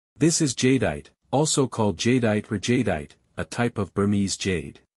This is jadeite, also called jadeite or jadeite, a type of Burmese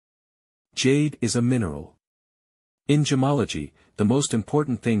jade. Jade is a mineral. In gemology, the most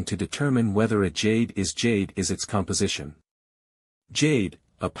important thing to determine whether a jade is its composition. Jade,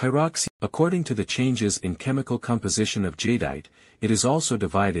 a pyroxene. According to the changes in chemical composition of jadeite, it is also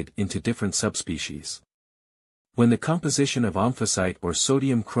divided into different subspecies. When the composition of amphasite or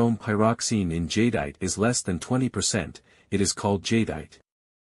sodium chrome pyroxene in jadeite is less than 20%, it is called jadeite.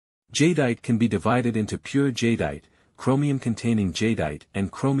 Jadeite can be divided into pure jadeite, chromium-containing jadeite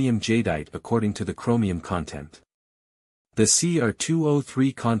and chromium jadeite according to the chromium content. The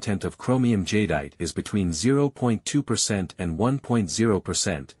Cr2O3 content of chromium jadeite is between 0.2% and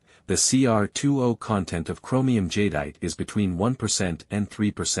 1.0%, the Cr2O content of chromium jadeite is between 1% and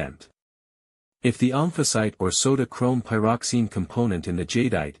 3%. If the amphasite or soda chrome pyroxene component in the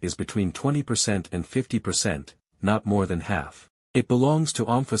jadeite is between 20% and 50%, not more than half, it belongs to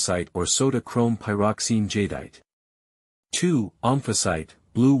amphasite or soda chrome pyroxene jadeite. 2. Amphasite,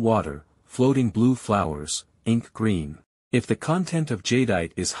 blue water, floating blue flowers, ink green. If the content of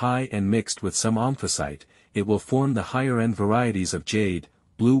jadeite is high and mixed with some amphasite, it will form the higher-end varieties of jade,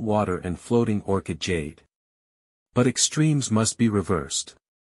 blue water and floating orchid jade. But extremes must be reversed.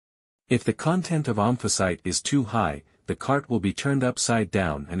 If the content of amphasite is too high, the cart will be turned upside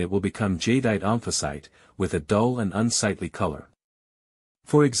down and it will become jadeite amphasite, with a dull and unsightly color.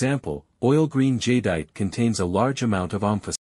 For example, oil green jadeite contains a large amount of amphasite.